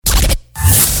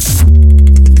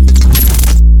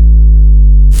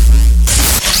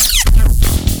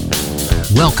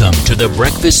Welcome to the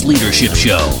Breakfast Leadership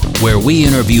Show, where we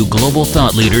interview global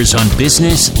thought leaders on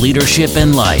business, leadership,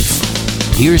 and life.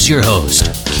 Here's your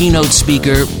host, keynote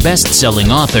speaker,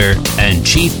 best-selling author, and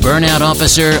chief burnout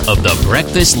officer of the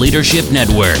Breakfast Leadership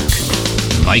Network,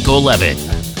 Michael Levitt.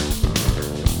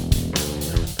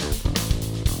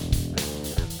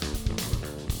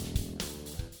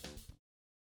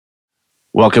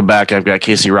 Welcome back. I've got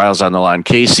Casey Riles on the line.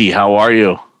 Casey, how are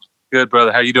you? Good,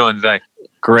 brother. How are you doing today?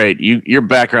 Great. Your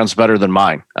background's better than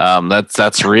mine.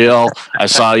 That's real. I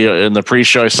saw you in the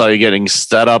pre-show. I saw you getting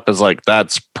set up as like,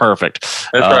 that's perfect.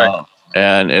 That's right.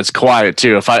 And it's quiet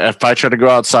too. If I try to go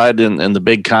outside in the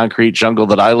big concrete jungle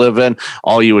that I live in,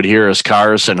 all you would hear is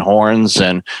cars and horns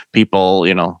and people,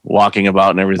 walking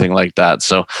about and everything like that.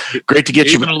 So great to get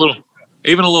even a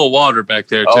little water back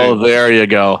there too. Oh, there you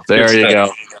go. There you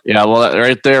go. Yeah, well,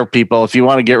 right there, people. If you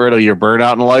want to get rid of your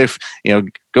burnout in life,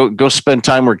 go spend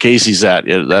time where Casey's at.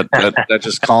 That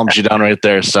just calms you down right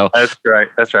there. So that's right.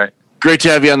 That's right. Great to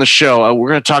have you on the show. We're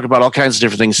going to talk about all kinds of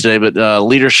different things today, but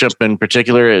leadership in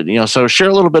particular. So share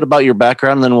a little bit about your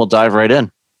background, and then we'll dive right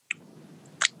in.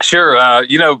 Sure.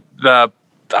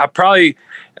 I probably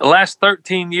the last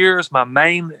 13 years, my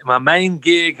main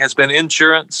gig has been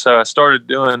insurance. So I started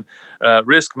doing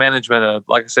risk management,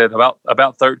 like I said,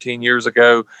 about 13 years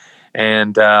ago.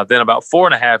 And then about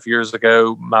 4.5 years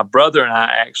ago, my brother and I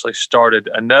actually started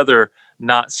another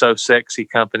not so sexy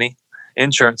company.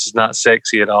 Insurance is not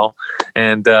sexy at all.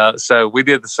 And so we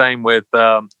did the same with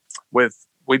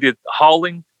we did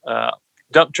hauling,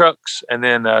 dump trucks, and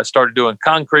then started doing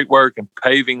concrete work and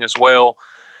paving as well.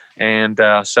 And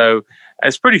so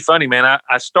it's pretty funny, man.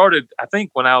 I started, I think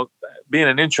when I was being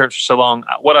in insurance for so long,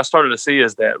 what I started to see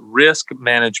is that risk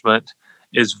management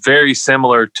is very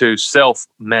similar to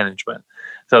self-management.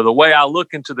 So the way I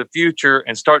look into the future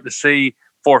and start to see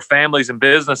for families and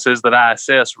businesses that I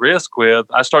assess risk with,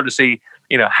 I start to see,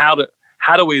 how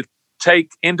do we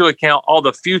take into account all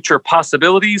the future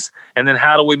possibilities, and then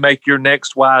how do we make your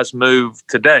next wise move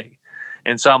today?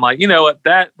 And so I'm like, what,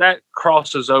 that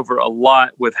crosses over a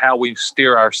lot with how we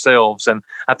steer ourselves. And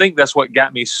I think that's what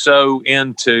got me so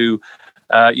into,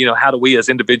 how do we as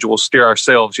individuals steer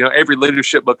ourselves? Every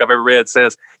leadership book I've ever read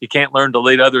says you can't learn to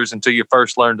lead others until you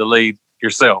first learn to lead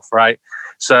yourself, right?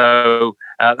 So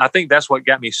I think that's what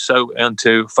got me so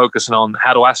into focusing on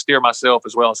how do I steer myself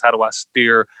as well as how do I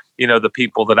steer, the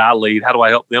people that I lead? How do I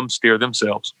help them steer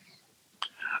themselves?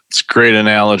 It's a great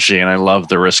analogy, and I love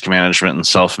the risk management and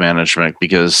self-management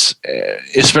because,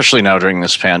 especially now during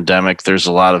this pandemic, there's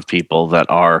a lot of people that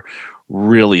are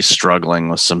really struggling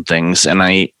with some things. And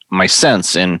my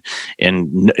sense, and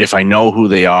if I know who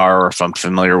they are or if I'm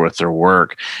familiar with their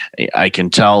work, I can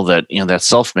tell that that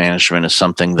self-management is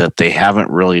something that they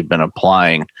haven't really been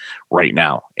applying right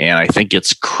now. And I think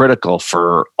it's critical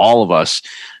for all of us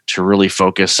to really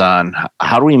focus on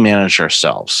how do we manage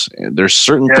ourselves. There's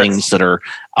certain things that are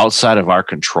outside of our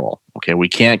control. Okay, we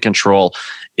can't control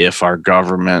if our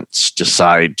governments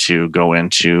decide to go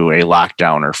into a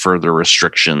lockdown or further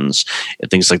restrictions and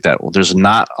things like that. Well, there's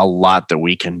not a lot that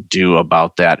we can do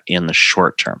about that in the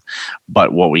short term.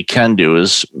 But what we can do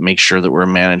is make sure that we're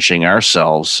managing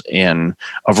ourselves in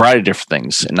a variety of different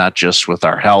things, and not just with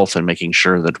our health and making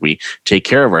sure that we take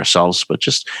care of ourselves, but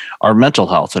just our mental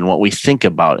health and what we think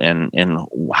about and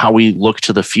how we look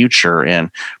to the future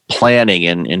and planning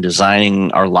and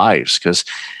designing our lives. Because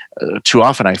too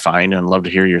often I find, and I'd love to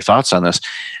hear your thoughts on this,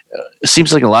 it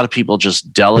seems like a lot of people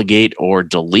just delegate or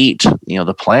delete,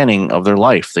 the planning of their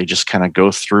life. They just kind of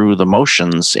go through the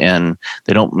motions and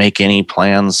they don't make any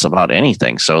plans about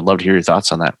anything. So I'd love to hear your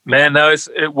thoughts on that. Man, no,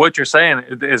 what you're saying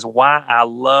is why I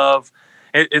love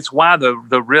it's why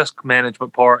the risk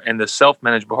management part and the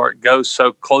self-management part goes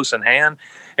so close in hand,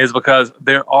 is because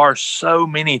there are so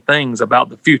many things about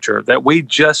the future that we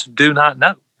just do not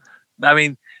know. I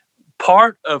mean,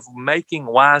 part of making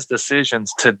wise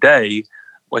decisions today,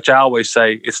 which I always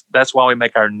say that's why we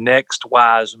make our next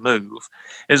wise move,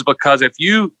 is because if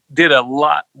you did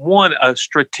a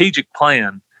strategic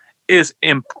plan is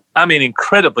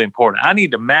incredibly important. I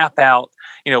need to map out,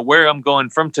 where I'm going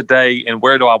from today and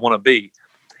where do I want to be.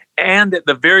 And at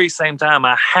the very same time,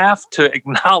 I have to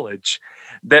acknowledge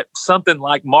that something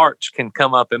like March can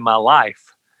come up in my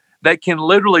life that can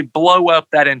literally blow up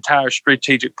that entire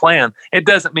strategic plan. It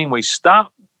doesn't mean we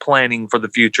stop planning for the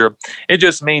future. It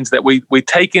just means that we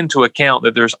take into account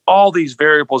that there's all these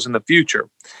variables in the future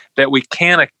that we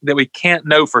can't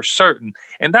know for certain.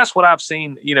 And that's what I've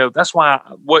seen. That's why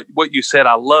what you said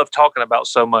I love talking about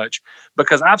so much,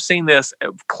 because I've seen this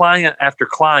client after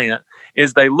client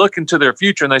is they look into their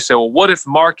future and they say, well, what if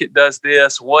market does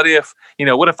this? What if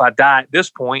I die at this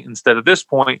point instead of this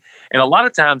point? And a lot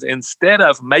of times, instead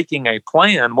of making a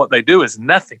plan, what they do is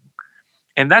nothing.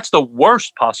 And that's the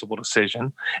worst possible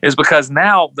decision, is because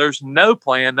now there's no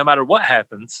plan no matter what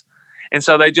happens. And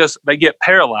so they get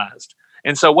paralyzed.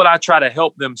 And so what I try to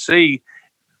help them see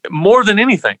more than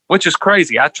anything, which is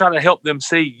crazy, I try to help them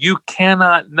see you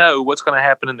cannot know what's going to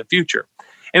happen in the future.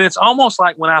 And it's almost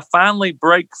like when I finally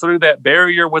break through that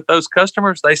barrier with those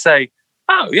customers, they say,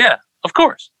 oh, yeah, of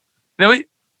course.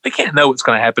 We can't know what's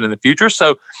going to happen in the future.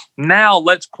 So now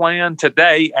let's plan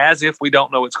today as if we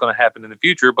don't know what's going to happen in the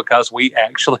future, because we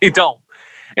actually don't.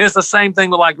 And it's the same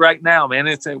thing with like right now,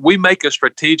 man. We make a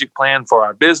strategic plan for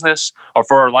our business, or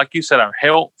for, like you said, our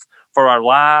health, for our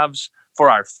lives, for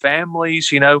our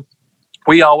families.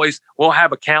 We'll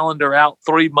have a calendar out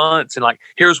 3 months and like,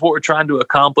 here's what we're trying to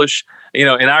accomplish. In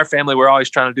our family, we're always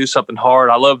trying to do something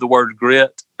hard. I love the word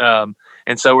grit.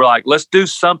 And so we're like, let's do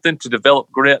something to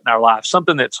develop grit in our life.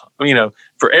 Something that's,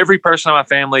 for every person in my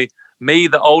family, me,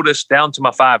 the oldest, down to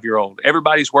my 5-year-old,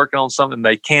 everybody's working on something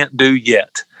they can't do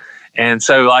yet. And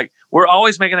so like, we're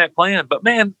always making that plan. But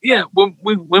man, yeah, when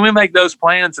we make those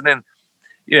plans and then,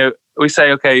 we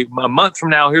say, okay, a month from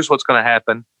now, here's what's going to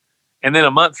happen. And then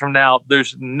a month from now,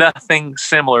 there's nothing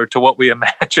similar to what we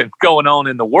imagine going on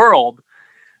in the world.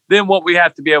 Then what we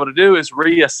have to be able to do is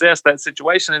reassess that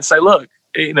situation and say, look,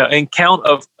 take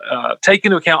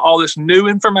into account all this new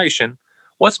information.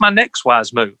 What's my next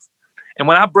wise move? And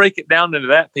when I break it down into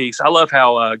that piece, I love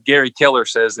how Gary Keller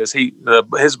says this.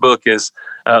 His book is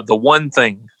The One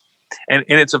Thing. And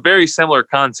it's a very similar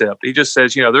concept. He just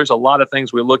says, there's a lot of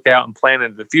things we look out and plan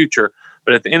into the future.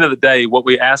 But at the end of the day, what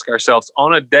we ask ourselves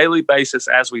on a daily basis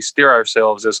as we steer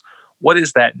ourselves is, what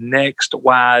is that next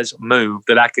wise move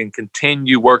that I can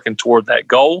continue working toward that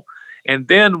goal? And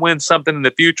then when something in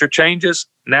the future changes,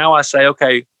 now I say,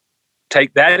 okay,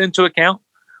 take that into account.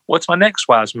 What's my next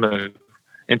wise move?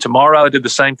 And tomorrow I do the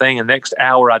same thing. And next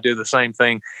hour I do the same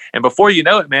thing. And before you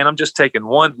know it, man, I'm just taking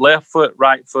one left foot,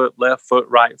 right foot, left foot,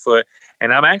 right foot.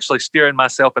 And I'm actually steering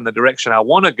myself in the direction I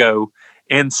want to go,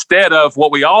 instead of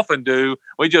what we often do.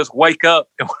 We just wake up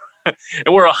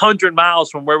and we're 100 miles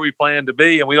from where we plan to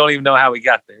be. And we don't even know how we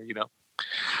got there,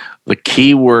 The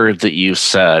key word that you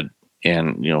said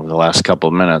in the last couple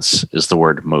of minutes is the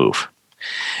word move.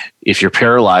 If you're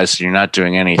paralyzed and you're not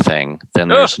doing anything, then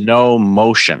there's no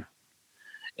motion.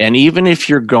 And even if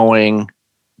you're going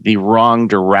the wrong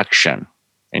direction,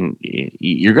 and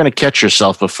you're going to catch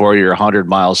yourself before you're 100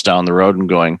 miles down the road and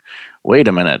going, wait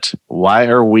a minute, why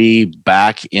are we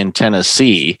back in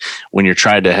Tennessee when you're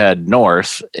trying to head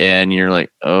north? And you're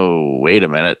like, oh, wait a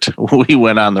minute, we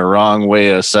went on the wrong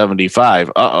way of 75.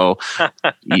 Uh-oh. All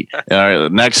right, the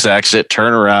next exit,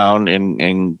 turn around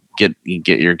and get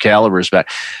your calibers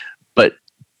back. But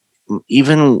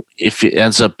even if it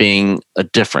ends up being a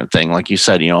different thing, like you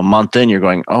said, a month in, you're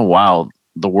going, oh, wow,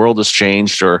 the world has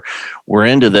changed, or we're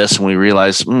into this and we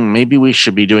realize maybe we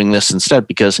should be doing this instead,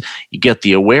 because you get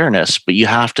the awareness, but you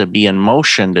have to be in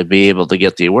motion to be able to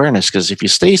get the awareness. Because if you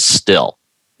stay still,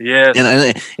 yes,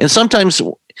 and sometimes,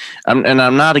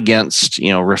 I'm not against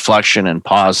reflection and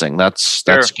pausing. That's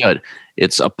Sure. good.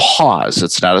 It's a pause.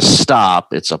 It's not a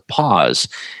stop. It's a pause.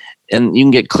 And you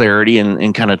can get clarity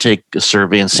and kind of take a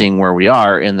survey and seeing where we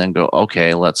are, and then go,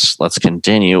 okay, let's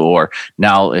continue. Or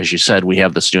now, as you said, we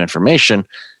have this new information.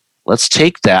 Let's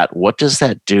take that. What does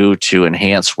that do to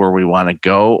enhance where we want to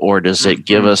go? Or does it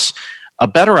give us a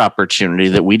better opportunity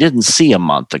that we didn't see a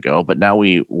month ago, but now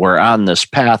we're on this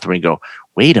path where we go,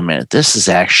 wait a minute, this is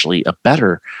actually a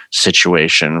better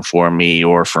situation for me,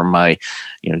 or for my,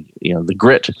 the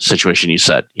grit situation you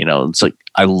said, it's like,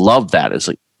 I love that. It's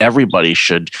like, everybody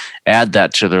should add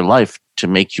that to their life to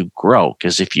make you grow.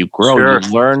 Because if you grow, Sure.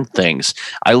 you learn things.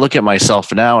 I look at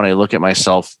myself now and I look at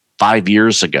myself 5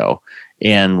 years ago,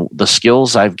 and the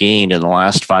skills I've gained in the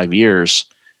last 5 years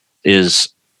is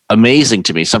amazing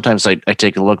to me. Sometimes I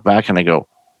take a look back and I go,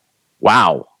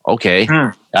 wow, okay.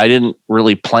 I didn't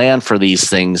really plan for these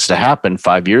things to happen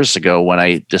 5 years ago when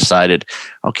I decided,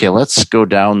 okay, let's go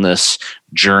down this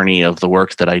journey of the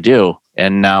work that I do.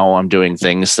 And now I'm doing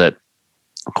things that,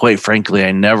 quite frankly,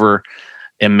 I never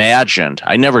imagined.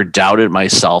 I never doubted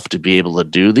myself to be able to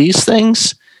do these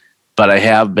things, but I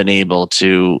have been able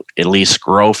to at least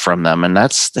grow from them. And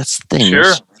that's the thing.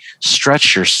 Sure.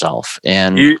 stretch yourself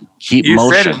and keep you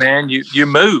motion. You said it, man. You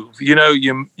move.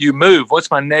 You move. What's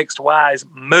my next wise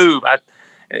move?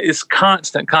 It's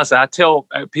constant. I tell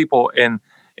people in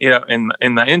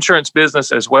the insurance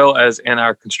business as well as in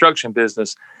our construction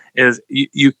business is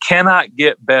you cannot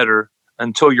get better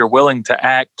until you're willing to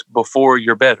act before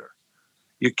you're better.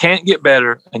 You can't get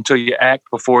better until you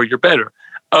act before you're better.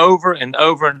 Over and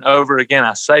over and over again,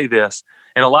 I say this,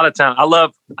 and a lot of times I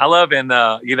love in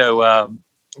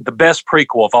the best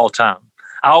prequel of all time.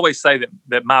 I always say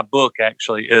that my book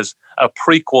actually is a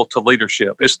prequel to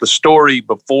leadership. It's the story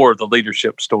before the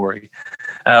leadership story,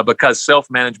 because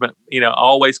self-management,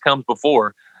 always comes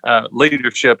before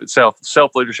leadership itself.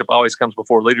 Self-leadership always comes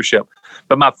before leadership.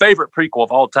 But my favorite prequel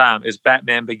of all time is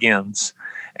Batman Begins.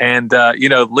 And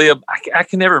Liam, I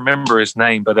can never remember his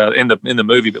name, but in the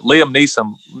movie, but Liam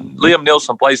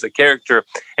Neeson plays the character,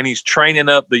 and he's training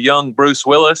up the young Bruce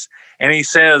Willis, and he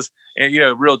says,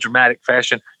 real dramatic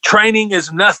fashion, training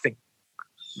is nothing.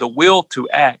 The will to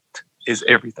act is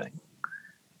everything.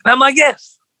 And I'm like,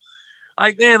 yes.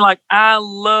 I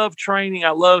love training. I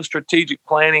love strategic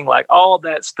planning, like all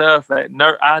that stuff I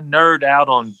nerd out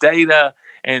on data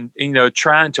and,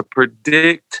 trying to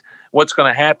predict what's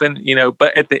going to happen,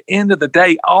 but at the end of the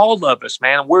day, all of us,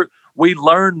 man, we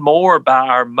learn more by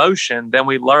our motion than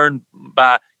we learn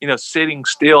by, sitting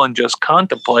still and just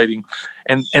contemplating.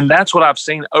 And that's what I've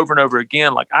seen over and over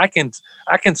again. Like I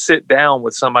can sit down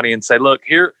with somebody and say, look,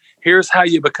 here's how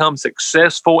you become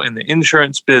successful in the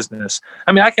insurance business.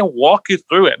 I mean, I can walk you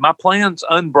through it. My plan's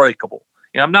unbreakable.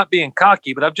 I'm not being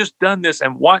cocky, but I've just done this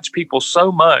and watched people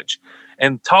so much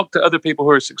and talk to other people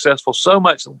who are successful so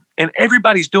much. And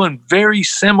everybody's doing very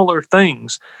similar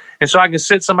things. And so I can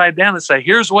sit somebody down and say,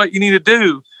 here's what you need to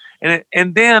do.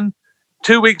 And then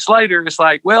 2 weeks later, it's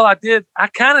like, well, I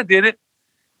kind of did it.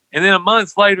 And then a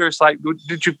month later, it's like,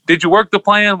 did you work the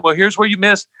plan? Well, here's where you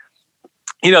missed,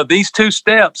 these 2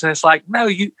 steps. And it's like, no,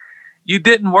 you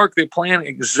didn't work the plan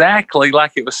exactly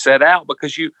like it was set out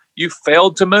because you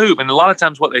failed to move. And a lot of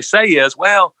times what they say is,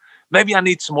 well, maybe I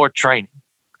need some more training.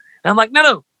 And I'm like,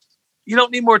 no, you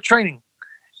don't need more training.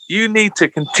 You need to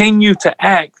continue to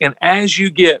act. And as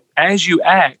you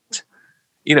act,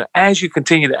 as you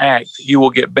continue to act, you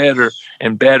will get better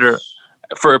and better.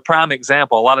 For a prime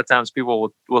example, a lot of times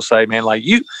people will say, man, like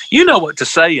you know what to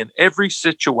say in every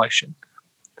situation.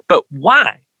 But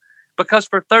why? Because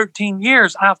for 13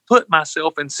 years, I've put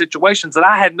myself in situations that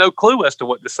I had no clue as to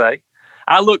what to say.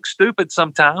 I look stupid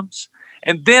sometimes.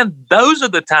 And then those are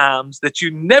the times that you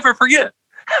never forget.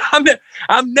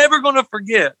 I'm never going to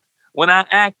forget when I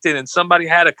acted and somebody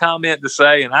had a comment to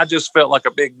say and I just felt like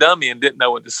a big dummy and didn't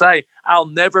know what to say. I'll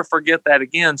never forget that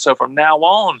again. So from now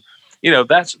on,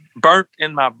 that's burnt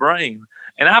in my brain.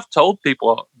 And I've told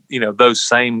people,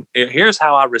 here's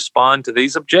how I respond to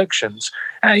these objections.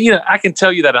 I can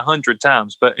tell you that 100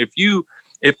 times, but if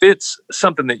it's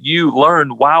something that you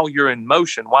learn while you're in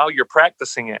motion, while you're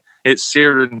practicing it, it's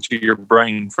seared into your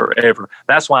brain forever.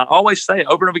 That's why I always say it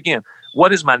over and over again.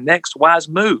 What is my next wise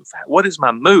move? What is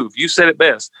my move? You said it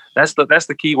best. That's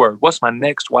the key word. What's my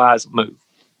next wise move?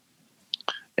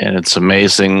 And it's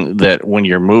amazing that when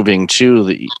you're moving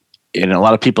too, and a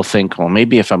lot of people think, well,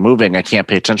 maybe if I'm moving, I can't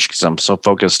pay attention because I'm so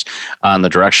focused on the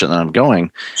direction that I'm going.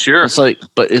 Sure. It's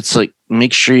like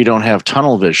make sure you don't have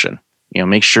tunnel vision.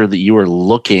 Make sure that you are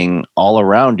looking all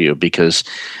around you because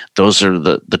those are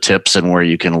the tips and where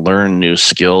you can learn new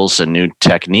skills and new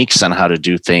techniques on how to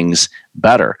do things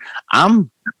better. I'm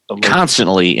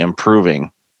constantly improving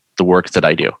the work that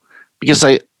I do because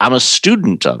I'm a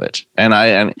student of it. And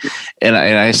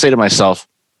I say to myself,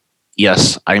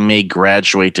 yes, I may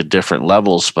graduate to different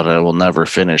levels, but I will never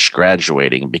finish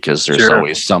graduating because there's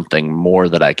always something more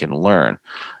that I can learn.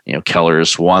 Keller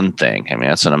is one thing. I mean,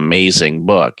 that's an amazing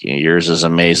book. Yours is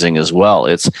amazing as well.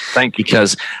 Thank you.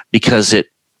 Because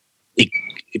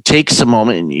it takes a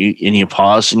moment and you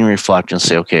pause and you reflect and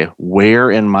say, okay, where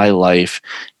in my life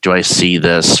do I see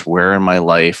this? Where in my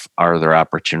life are there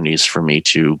opportunities for me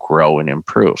to grow and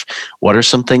improve? What are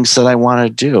some things that I want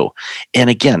to do? And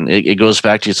again, it goes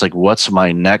back to, it's like, what's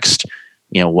my next,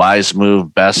 wise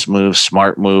move, best move,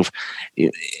 smart move?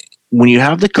 When you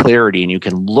have the clarity and you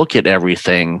can look at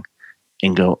everything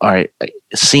and go, all right, it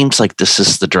seems like this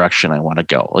is the direction I want to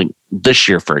go. Like this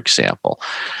year, for example,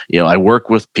 I work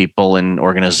with people in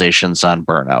organizations on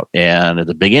burnout. And at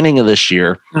the beginning of this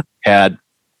year, had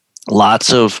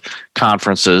lots of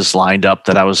conferences lined up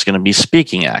that I was going to be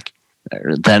speaking at.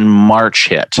 Then March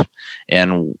hit.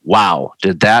 And wow,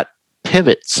 did that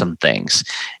pivot some things.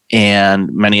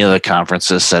 And many of the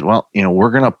conferences said, well,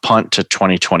 we're going to punt to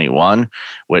 2021,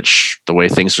 which the way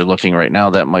things are looking right now,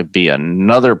 that might be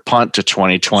another punt to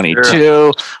 2022.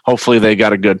 Sure. Hopefully they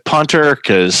got a good punter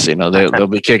because, they'll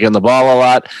be kicking the ball a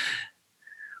lot.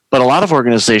 But a lot of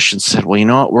organizations said, well, you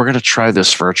know what, we're going to try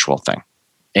this virtual thing.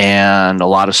 And a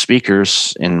lot of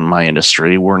speakers in my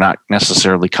industry were not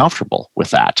necessarily comfortable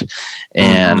with that.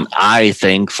 And I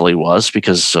thankfully was,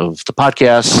 because of the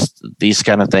podcast, these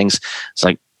kind of things. It's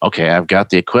like, okay, I've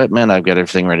got the equipment, I've got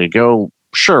everything ready to go.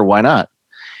 Sure, why not?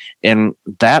 And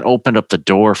that opened up the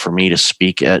door for me to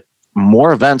speak at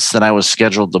more events than I was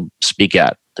scheduled to speak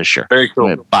at this year. Very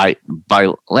cool. By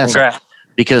Lansing.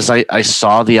 Because I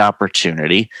saw the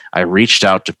opportunity. I reached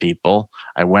out to people.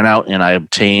 I went out and I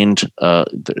obtained,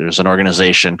 there's an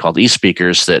organization called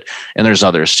eSpeakers and there's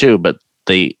others too, but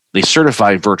they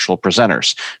certify virtual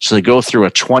presenters. So they go through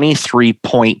a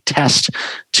 23-point test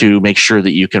to make sure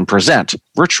that you can present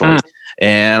virtually.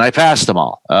 And I passed them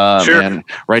all. Sure. And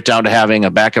right down to having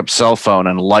a backup cell phone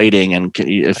and lighting. And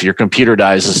if your computer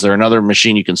dies, is there another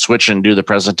machine you can switch and do the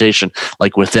presentation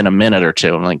like within a minute or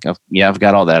two? I'm like, yeah, I've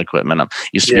got all that equipment. I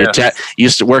used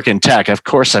to work in tech. Of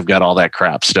course, I've got all that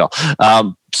crap still.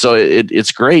 So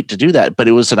it's great to do that. But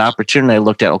it was an opportunity I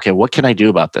looked at, okay, what can I do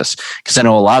about this? Because I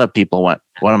know a lot of people went,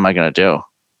 what am I going to do?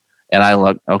 And I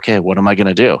look, okay, what am I going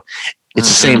to do? It's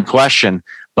the same question,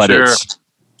 but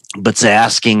it's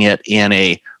asking it in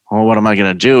a, well, what am I going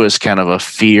to do is kind of a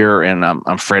fear, and I'm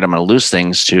afraid I'm going to lose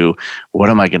things, to what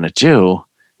am I going to do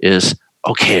is,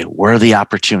 okay, where are the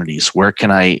opportunities? Where can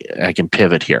I can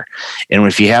pivot here? And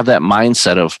if you have that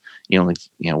mindset of,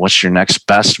 what's your next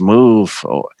best move?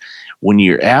 When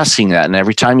you're asking that, and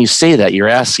every time you say that, you're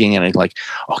asking it like,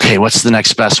 okay, what's the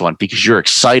next best one? Because you're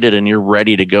excited and you're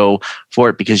ready to go for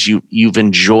it, because you've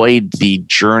enjoyed the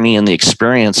journey and the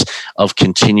experience of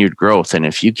continued growth. And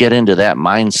if you get into that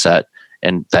mindset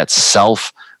and that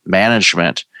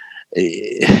self-management,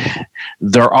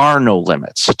 there are no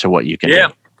limits to what you can do.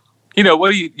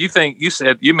 What do you think?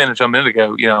 You mentioned a minute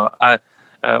ago,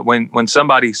 when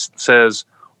somebody says,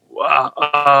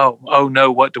 oh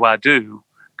no, what do I do?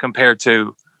 Compared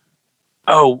to,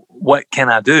 oh, what can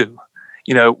I do?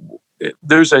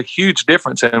 There's a huge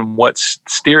difference in what's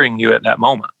steering you at that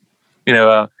moment.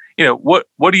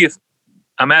 What do you?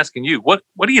 I'm asking you, what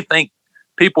do you think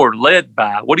people are led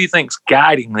by? What do you think's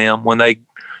guiding them when they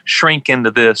shrink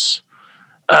into this?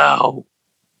 Oh,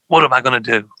 what am I going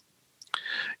to do?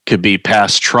 Could be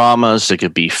past traumas. It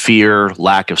could be fear,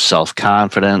 lack of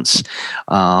self-confidence,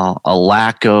 a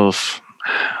lack of,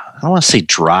 I don't want to say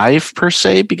drive per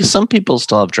se, because some people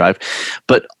still have drive,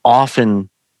 but often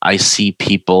I see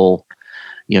people,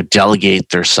 delegate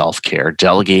their self-care,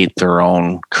 delegate their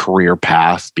own career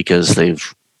path because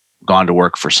they've gone to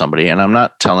work for somebody. And I'm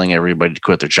not telling everybody to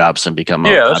quit their jobs and become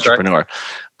an entrepreneur, right,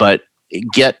 but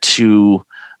get to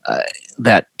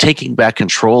that taking back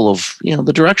control of,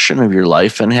 the direction of your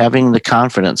life and having the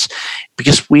confidence,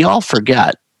 because we all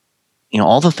forget,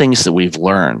 all the things that we've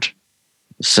learned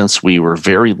since we were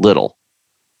very little.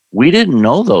 We didn't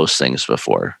know those things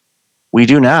before. We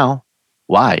do now.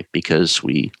 Why? Because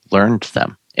we learned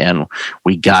them and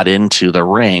we got into the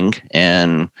ring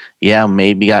and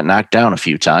maybe got knocked down a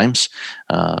few times,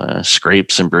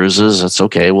 scrapes and bruises. That's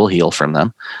okay. We'll heal from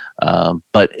them.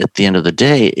 But at the end of the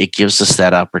day, it gives us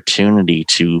that opportunity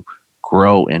to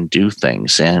grow and do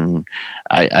things. And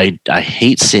I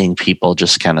hate seeing people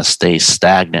just kind of stay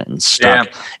stagnant and stuck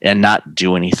and not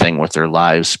do anything with their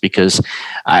lives, because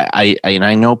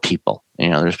I know people,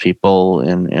 there's people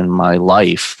in my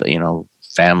life,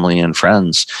 family and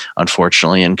friends,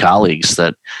 unfortunately, and colleagues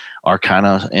that are kind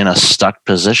of in a stuck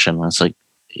position. It's like,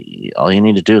 all you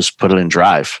need to do is put it in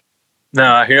drive.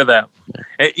 No, I hear that.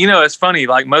 It's funny.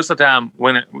 Like most of the time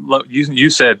when you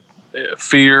said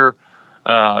fear,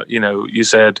 you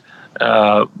said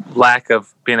lack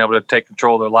of being able to take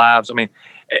control of their lives. I mean,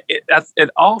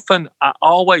 I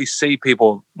always see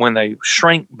people when they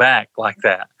shrink back like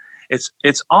that.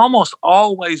 It's almost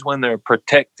always when they're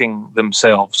protecting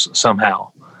themselves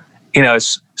somehow.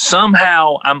 It's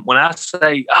somehow when I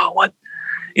say, oh, what,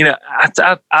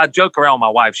 I joke around with my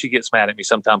wife. She gets mad at me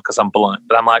sometimes because I'm blunt,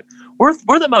 but I'm like,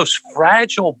 we're the most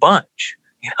fragile bunch.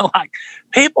 Like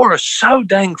people are so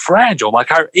dang fragile.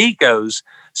 Like our egos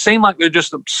seem like they're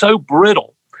just so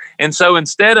brittle. And so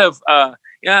instead of,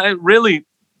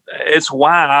 it's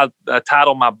why I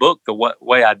titled my book the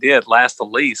way I did, Last the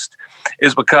Least,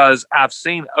 is because I've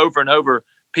seen over and over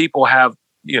people have,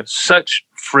 such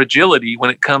fragility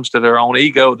when it comes to their own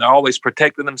ego. They're always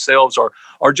protecting themselves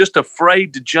or just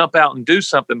afraid to jump out and do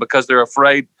something because they're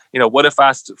afraid, what if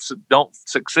I don't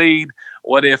succeed?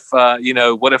 What if I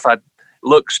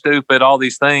look stupid, all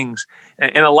these things.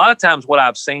 And a lot of times what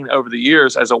I've seen over the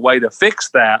years as a way to fix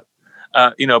that,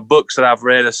 books that I've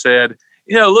read have said,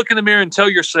 look in the mirror and tell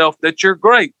yourself that you're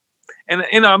great. And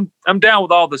I'm down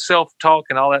with all the self-talk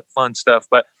and all that fun stuff.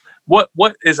 But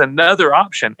what is another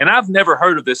option? And I've never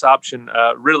heard of this option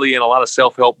really in a lot of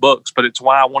self-help books, but it's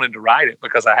why I wanted to write it,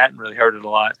 because I hadn't really heard it a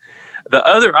lot. The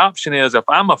other option is, if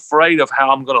I'm afraid of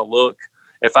how I'm going to look,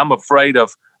 if I'm afraid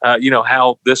of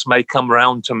how this may come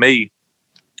around to me,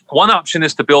 one option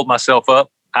is to build myself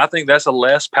up. I think that's a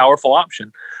less powerful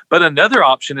option. But another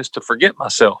option is to forget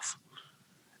myself.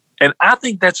 And I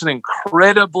think that's an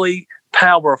incredibly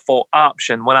powerful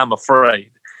option when I'm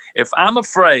afraid. If I'm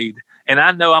afraid and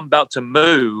I know I'm about to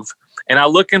move, and I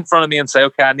look in front of me and say,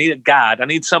 okay, I need a guide. I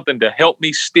need something to help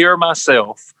me steer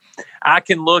myself. I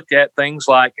can look at things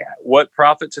like what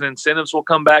profits and incentives will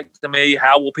come back to me.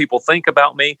 How will people think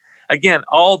about me? Again,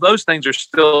 all those things are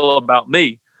still about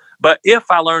me. But if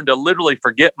I learn to literally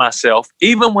forget myself,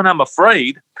 even when I'm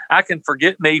afraid, I can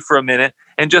forget me for a minute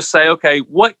and just say, okay,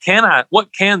 what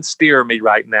can steer me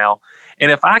right now?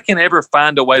 And if I can ever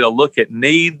find a way to look at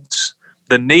needs,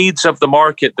 the needs of the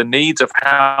market, the needs of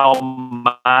how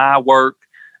my work,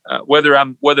 whether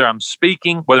I'm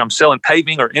speaking, whether I'm selling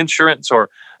paving or insurance, or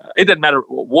it doesn't matter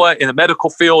what, in the medical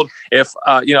field. If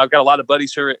I've got a lot of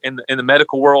buddies who are in the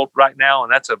medical world right now,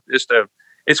 and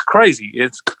it's crazy.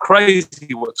 It's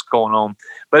crazy what's going on.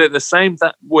 But at the same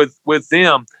time, with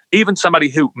them, even somebody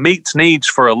who meets needs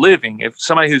for a living, if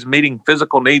somebody who's meeting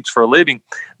physical needs for a living,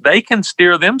 they can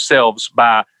steer themselves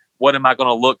by, what am I going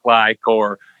to look like?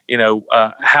 Or,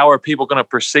 how are people going to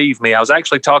perceive me? I was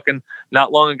actually talking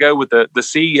not long ago with the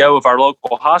CEO of our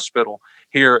local hospital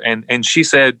here, and she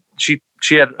said she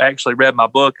had actually read my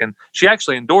book, and she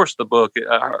actually endorsed the book.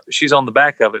 She's on the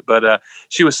back of it, but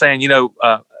she was saying,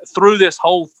 through this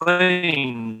whole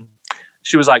thing,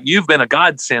 she was like, you've been a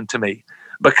godsend to me,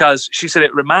 because she said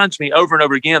it reminds me over and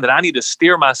over again that I need to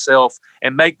steer myself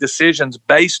and make decisions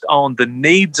based on the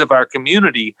needs of our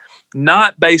community,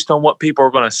 not based on what people are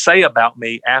going to say about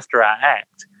me after I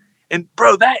act. And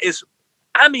bro,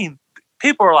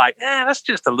 people are like, that's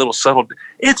just a little subtle.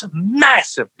 It's a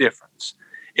massive difference.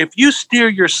 If you steer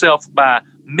yourself by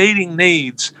meeting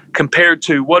needs compared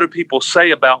to what do people say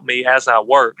about me as I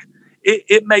work,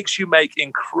 it makes you make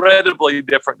incredibly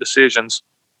different decisions,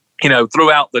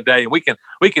 throughout the day. And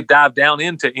we could dive down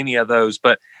into any of those,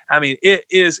 but it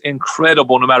is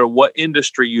incredible no matter what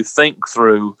industry you think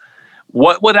through.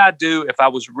 What would I do if I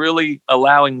was really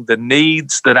allowing the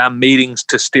needs that I'm meeting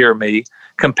to steer me,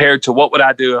 compared to what would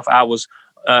I do if I was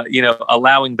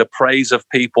allowing the praise of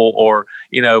people or,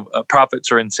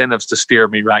 profits or incentives to steer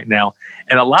me right now.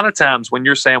 And a lot of times when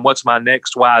you're saying, what's my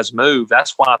next wise move?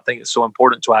 That's why I think it's so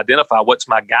important to identify what's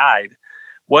my guide.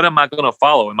 What am I going to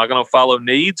follow? Am I going to follow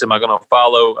needs? Am I going to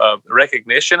follow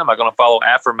recognition? Am I going to follow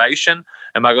affirmation?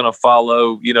 Am I going to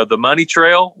follow, the money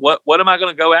trail? What am I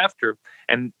going to go after?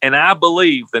 And I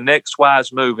believe the next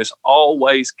wise move is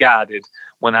always guided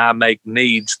when I make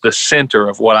needs the center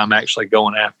of what I'm actually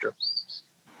going after.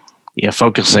 Yeah,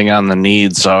 focusing on the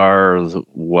needs are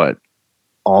what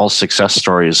all success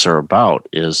stories are about.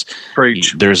 Is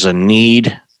Preach. There's a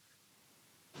need,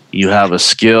 you have a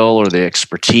skill or the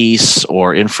expertise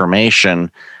or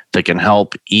information that can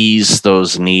help ease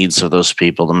those needs of those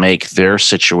people to make their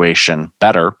situation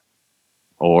better,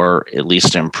 or at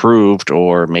least improved,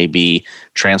 or maybe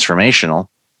transformational.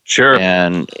 Sure.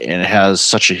 And it has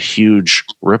such a huge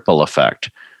ripple effect.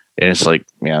 And it's like,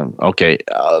 okay,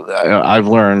 I've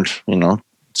learned,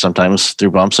 sometimes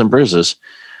through bumps and bruises,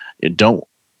 don't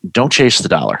chase the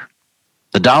dollar.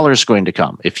 The dollar is going to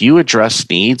come. If you address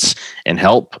needs and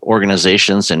help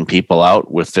organizations and people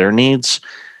out with their needs,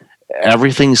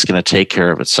 everything's going to take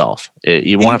care of itself.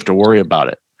 You won't have to worry about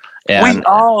it. And we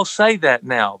all say that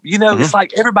now. It's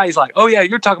like everybody's like, oh, yeah,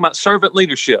 you're talking about servant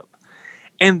leadership.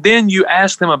 And then you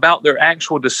ask them about their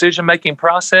actual decision-making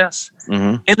process.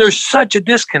 Mm-hmm. And there's such a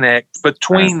disconnect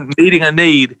between meeting a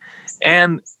need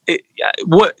and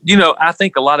I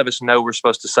think a lot of us know we're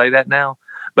supposed to say that now.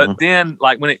 But then,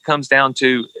 like, when it comes down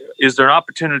to, is there an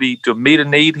opportunity to meet a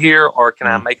need here, or can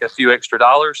I make a few extra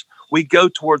dollars? We go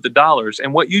toward the dollars.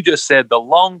 And what you just said, the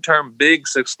long-term big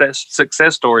success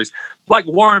stories, like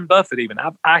Warren Buffett even,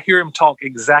 I hear him talk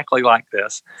exactly like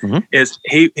this, is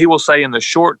he will say, in the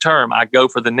short term, I go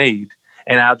for the need,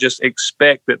 and I'll just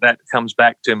expect that comes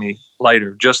back to me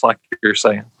later, just like you're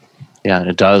saying. Yeah,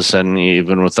 it does. And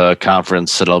even with a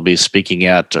conference that I'll be speaking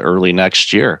at early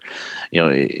next year,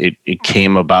 it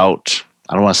came about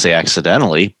I don't want to say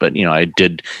accidentally, but, I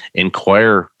did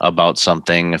inquire about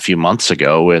something a few months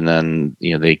ago, and then,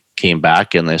 they came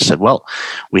back and they said, well,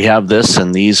 we have this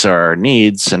and these are our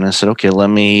needs. And I said, okay, let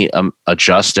me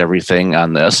adjust everything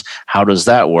on this. How does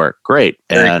that work? Great.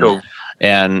 Very cool.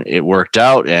 And it worked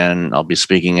out, and I'll be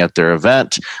speaking at their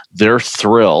event. They're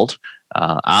thrilled.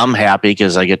 I'm happy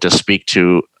because I get to speak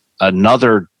to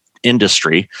another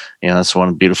industry. That's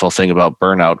one beautiful thing about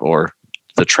burnout, or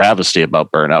the travesty about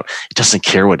burnout. It doesn't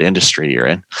care what industry you're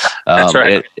in. That's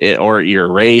right. Or your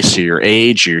race, or your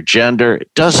age, or your gender.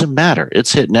 It doesn't matter.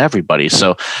 It's hitting everybody.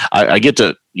 So I get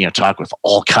to talk with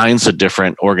all kinds of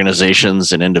different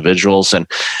organizations and individuals,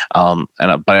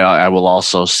 but I will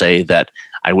also say that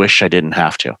I wish I didn't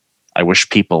have to. I wish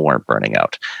people weren't burning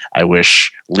out. I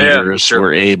wish leaders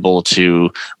were able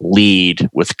to lead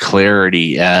with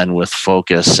clarity and with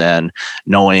focus and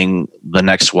knowing the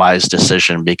next wise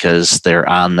decision, because they're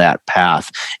on that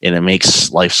path. And it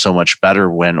makes life so much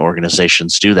better when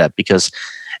organizations do that, because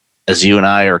as you and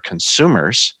I are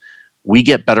consumers, we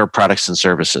get better products and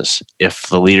services if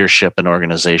the leadership and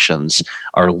organizations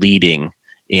are leading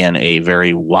in a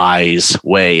very wise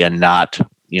way and not,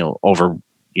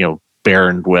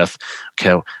 burdened with,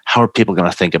 okay, how are people going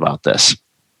to think about this?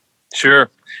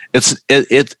 Sure.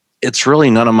 It's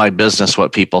really none of my business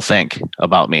what people think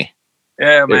about me.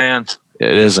 Yeah, man.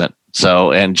 It isn't.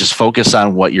 So, and just focus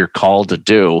on what you're called to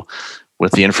do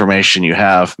with the information you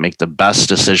have, make the best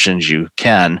decisions you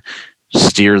can,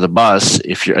 steer the bus.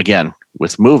 If you're, again,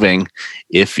 with moving,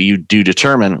 if you do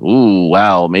determine,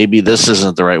 maybe this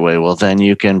isn't the right way, well, then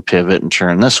you can pivot and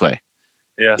turn this way.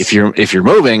 Yes. If you're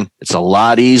moving, it's a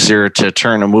lot easier to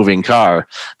turn a moving car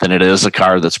than it is a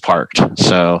car that's parked.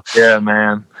 So yeah,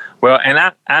 man. Well,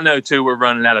 and I know too, we're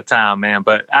running out of time, man.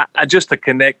 But I just to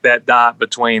connect that dot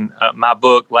between my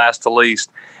book, Last to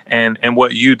Least, and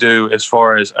what you do as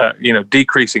far as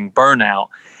decreasing burnout,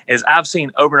 is I've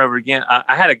seen over and over again.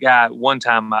 I had a guy one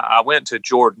time. I went to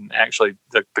Jordan, actually,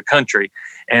 the country,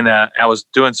 and I was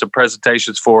doing some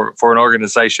presentations for an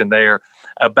organization there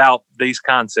about these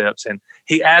concepts, and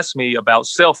he asked me about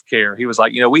self-care. He was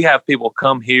like, we have people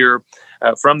come here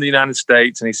from the United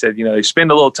States, and he said, they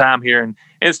spend a little time here, and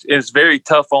it's very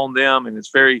tough on them, and it's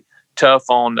very tough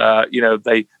on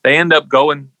they end up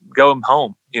going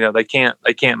home. They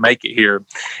can't make it here.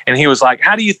 And he was like,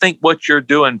 how do you think what you're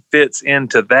doing fits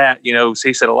into that? So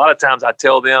he said, a lot of times I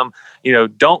tell them,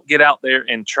 don't get out there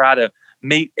and try to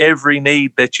meet every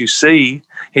need that you see.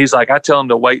 He's like, I tell them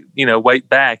to wait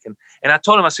back. And I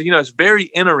told him, I said, it's very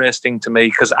interesting to me,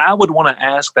 because I would want to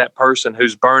ask that person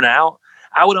who's burnt out,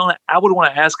 I would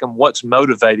want to ask them what's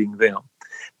motivating them.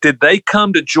 Did they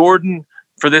come to Jordan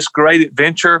for this great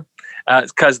adventure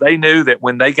because they knew that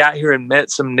when they got here and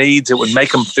met some needs, it would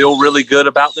make them feel really good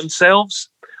about themselves?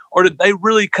 Or did they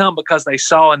really come because they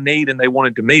saw a need and they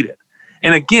wanted to meet it?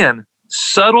 And again,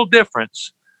 subtle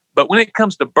difference. But when it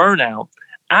comes to burnout,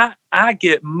 I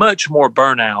get much more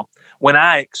burnout when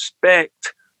I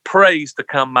expect praise to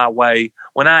come my way,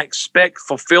 when I expect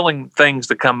fulfilling things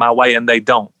to come my way and they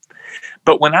don't.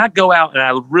 But when I go out and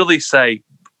I really say,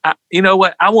 you know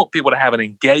what, I want people to have an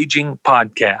engaging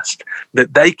podcast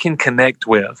that they can connect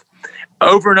with.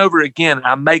 Over and over again,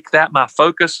 I make that my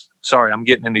focus. Sorry, I'm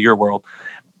getting into your world.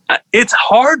 It's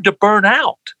hard to burn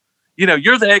out.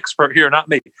 You're the expert here, not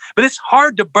me. But it's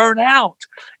hard to burn out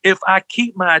if I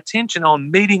keep my attention on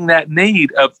meeting that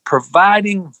need of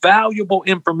providing valuable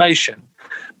information.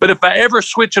 But if I ever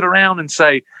switch it around and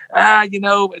say,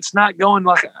 it's not going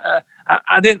like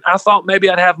I thought maybe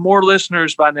I'd have more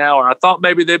listeners by now, or I thought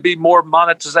maybe there'd be more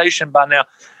monetization by now.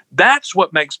 That's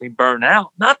what makes me burn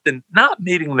out, not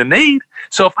meeting the need.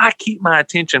 So if I keep my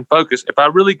attention focused, if I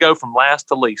really go from last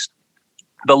to least,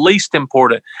 the least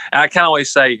important, I kind of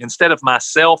always say, instead of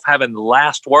myself having the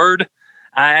last word,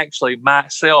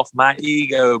 my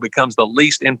ego becomes the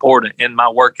least important in my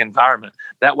work environment.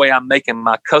 That way I'm making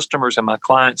my customers and my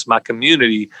clients, my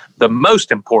community, the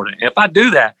most important. If I do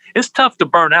that, it's tough to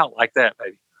burn out like that,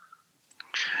 baby.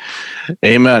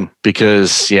 Amen.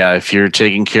 Because if you're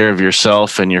taking care of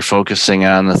yourself and you're focusing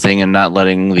on the thing and not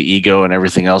letting the ego and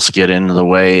everything else get into the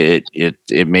way,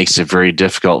 it makes it very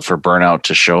difficult for burnout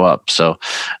to show up. So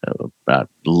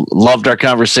loved our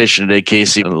conversation today,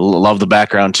 Casey. Love the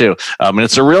background too. And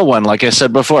it's a real one. Like I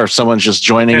said before, if someone's just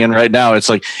joining in right now, it's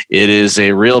like, it is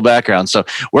a real background. So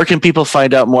where can people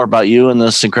find out more about you and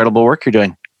this incredible work you're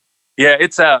doing? Yeah,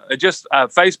 it's just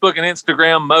Facebook and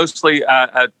Instagram mostly.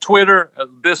 Twitter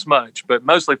this much, but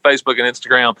mostly Facebook and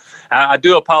Instagram. I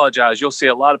do apologize. You'll see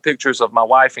a lot of pictures of my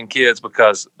wife and kids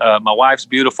because my wife's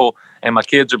beautiful and my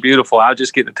kids are beautiful. I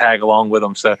just get to tag along with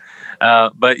them. So,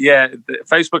 but yeah,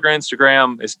 Facebook or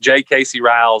Instagram is J. Casey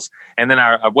Riles, and then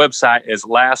our website is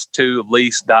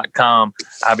last2lease.com.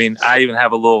 I mean, I even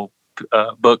have a little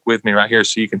book with me right here,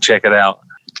 so you can check it out.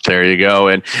 There you go.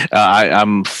 And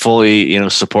I'm fully,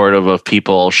 supportive of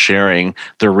people sharing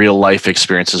their real life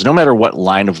experiences, no matter what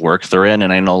line of work they're in.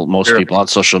 And I know most people on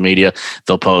social media,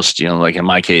 they'll post, like in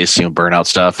my case, burnout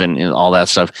stuff and all that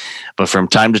stuff. But from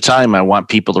time to time, I want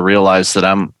people to realize that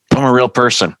I'm a real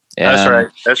person.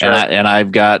 And, That's right. And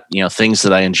I've got, things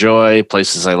that I enjoy,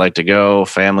 places I like to go,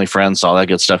 family, friends, all that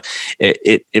good stuff.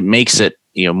 It makes it,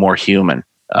 more human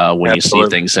when you see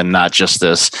things and not just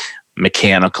this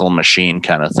mechanical machine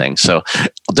kind of thing. So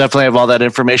I'll definitely have all that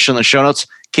information in the show notes.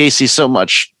 Casey, so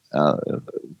much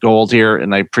gold here,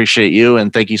 and I appreciate you,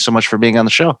 and thank you so much for being on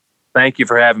the show. Thank you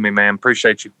for having me, man.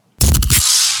 Appreciate you.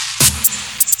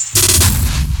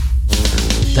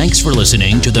 Thanks for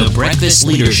listening to the Breakfast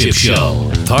Leadership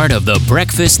Show, part of the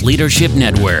Breakfast Leadership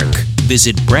Network.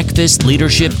 Visit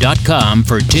breakfastleadership.com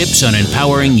for tips on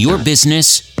empowering your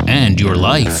business and your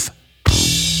life.